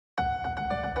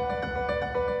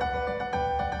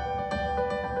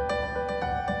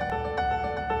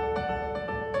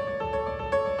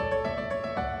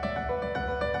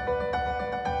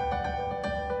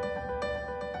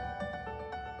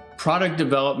Product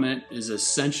development is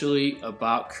essentially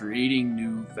about creating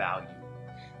new value.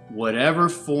 Whatever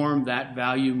form that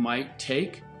value might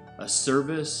take, a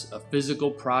service, a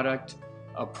physical product,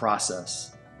 a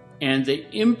process. And the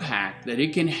impact that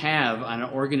it can have on an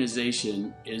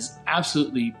organization is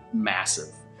absolutely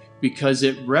massive because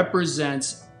it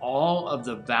represents all of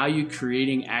the value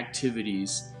creating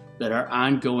activities that are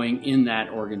ongoing in that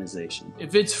organization.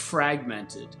 If it's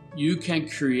fragmented, you can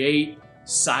create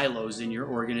silos in your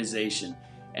organization,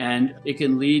 and it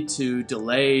can lead to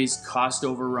delays, cost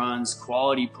overruns,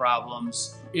 quality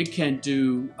problems. It can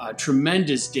do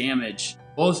tremendous damage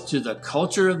both to the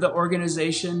culture of the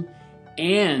organization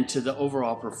and to the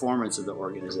overall performance of the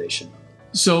organization.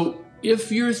 So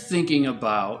if you're thinking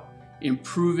about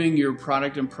improving your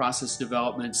product and process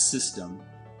development system,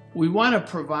 we want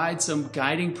to provide some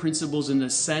guiding principles in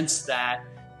the sense that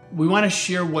we want to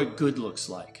share what good looks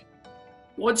like.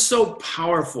 What's so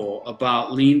powerful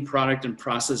about lean product and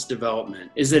process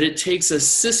development is that it takes a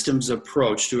systems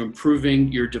approach to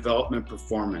improving your development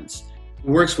performance. It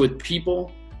works with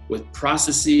people, with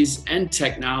processes and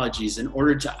technologies in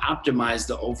order to optimize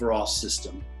the overall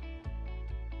system.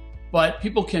 But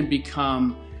people can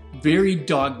become very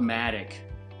dogmatic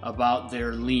about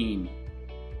their lean.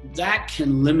 That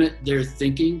can limit their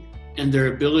thinking and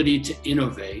their ability to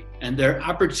innovate and their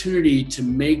opportunity to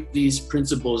make these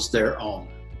principles their own.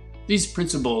 These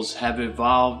principles have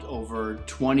evolved over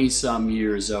 20-some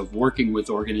years of working with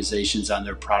organizations on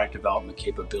their product development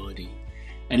capability.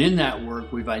 And in that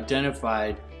work, we've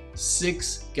identified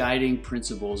 6 guiding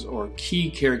principles or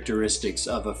key characteristics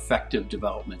of effective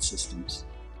development systems.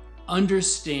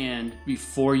 Understand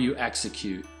before you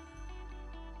execute.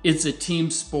 It's a team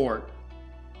sport.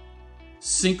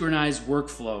 Synchronize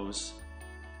workflows.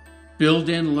 Build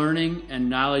in learning and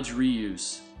knowledge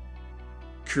reuse.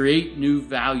 Create new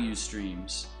value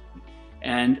streams.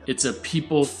 And it's a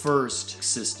people-first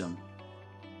system.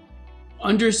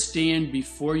 Understand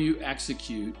before you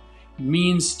execute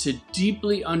means to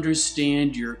deeply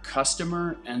understand your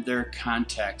customer and their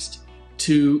context,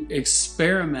 to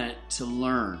experiment, to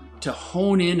learn, to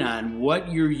hone in on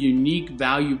what your unique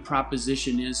value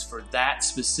proposition is for that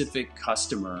specific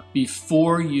customer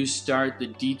before you start the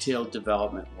detailed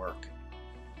development work.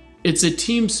 It's a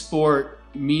team sport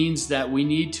means that we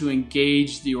need to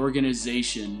engage the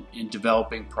organization in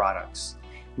developing products.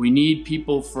 We need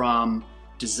people from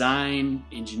design,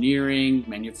 engineering,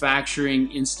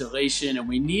 manufacturing, installation, and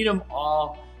we need them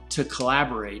all to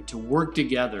collaborate, to work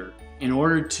together in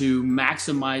order to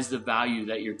maximize the value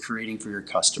that you're creating for your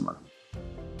customer.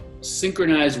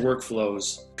 Synchronize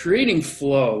workflows. Creating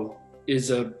flow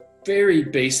is a very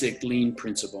basic lean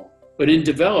principle, but in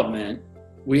development,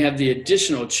 we have the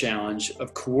additional challenge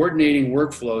of coordinating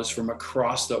workflows from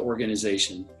across the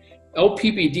organization.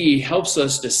 LPPD helps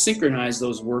us to synchronize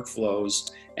those workflows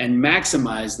and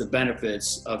maximize the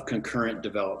benefits of concurrent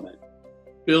development.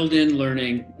 Build in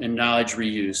learning and knowledge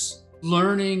reuse.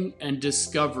 Learning and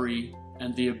discovery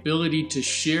and the ability to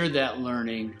share that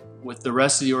learning with the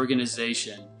rest of the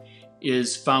organization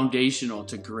is foundational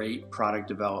to great product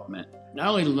development. Not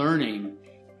only learning,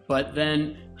 but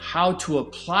then how to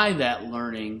apply that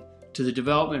learning to the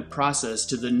development process,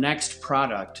 to the next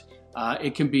product.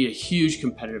 It can be a huge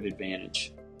competitive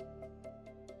advantage.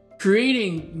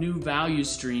 Creating new value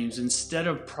streams instead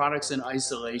of products in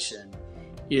isolation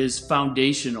is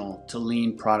foundational to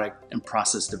lean product and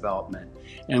process development.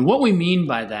 And what we mean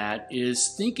by that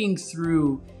is thinking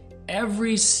through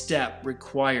every step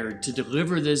required to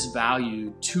deliver this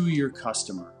value to your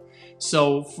customer.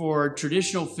 So for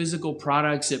traditional physical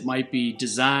products, it might be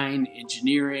design,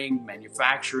 engineering,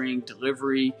 manufacturing,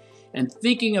 delivery, and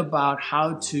thinking about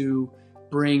how to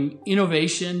bring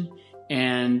innovation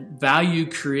and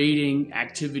value creating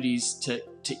activities to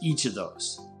each of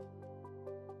those.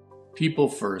 People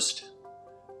first.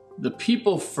 The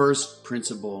people first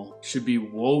principle should be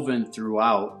woven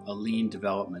throughout a lean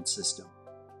development system.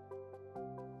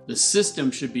 The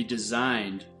system should be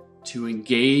designed to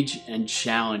engage and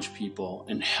challenge people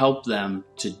and help them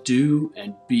to do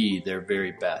and be their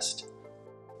very best.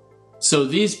 So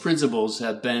these principles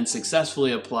have been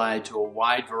successfully applied to a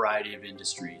wide variety of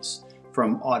industries,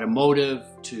 from automotive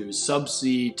to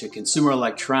subsea to consumer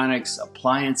electronics,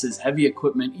 appliances, heavy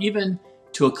equipment, even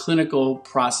to a clinical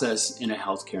process in a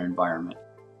healthcare environment.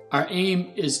 Our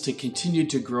aim is to continue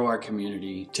to grow our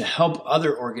community, to help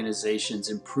other organizations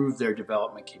improve their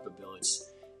development capabilities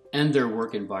and their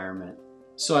work environment.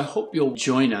 So I hope you'll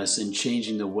join us in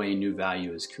changing the way new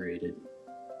value is created.